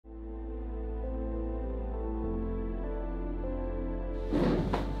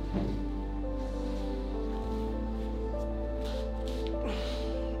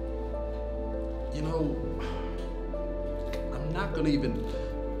You know, I'm not gonna even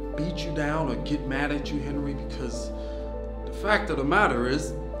beat you down or get mad at you, Henry, because the fact of the matter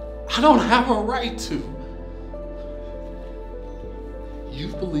is, I don't have a right to.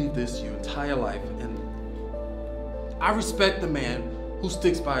 You've believed this your entire life, and I respect the man who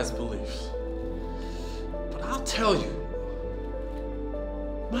sticks by his beliefs. But I'll tell you,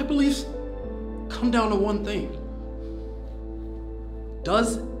 my beliefs come down to one thing.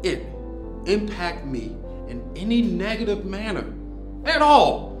 Does it impact me in any negative manner at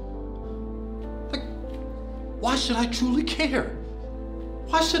all? Like, why should I truly care?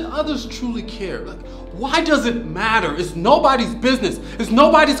 Why should others truly care? Like, why does it matter? It's nobody's business. It's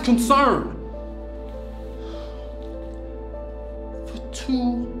nobody's concern. For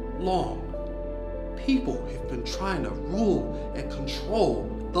too long, people have been trying to rule and control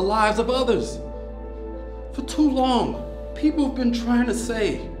the lives of others. For too long, people have been trying to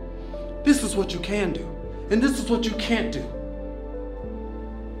say, this is what you can do, and this is what you can't do.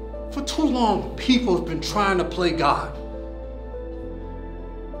 For too long, people have been trying to play God.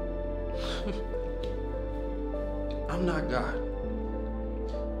 I'm not God.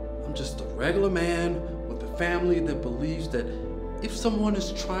 I'm just a regular man with a family that believes that if someone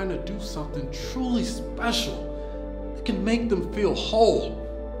is trying to do something truly special, it can make them feel whole.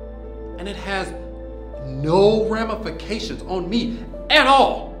 And it has no ramifications on me at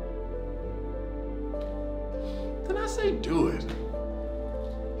all. Then I say do it.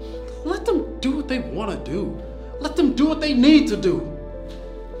 Let them do what they want to do. Let them do what they need to do.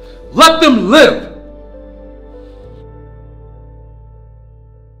 Let them live.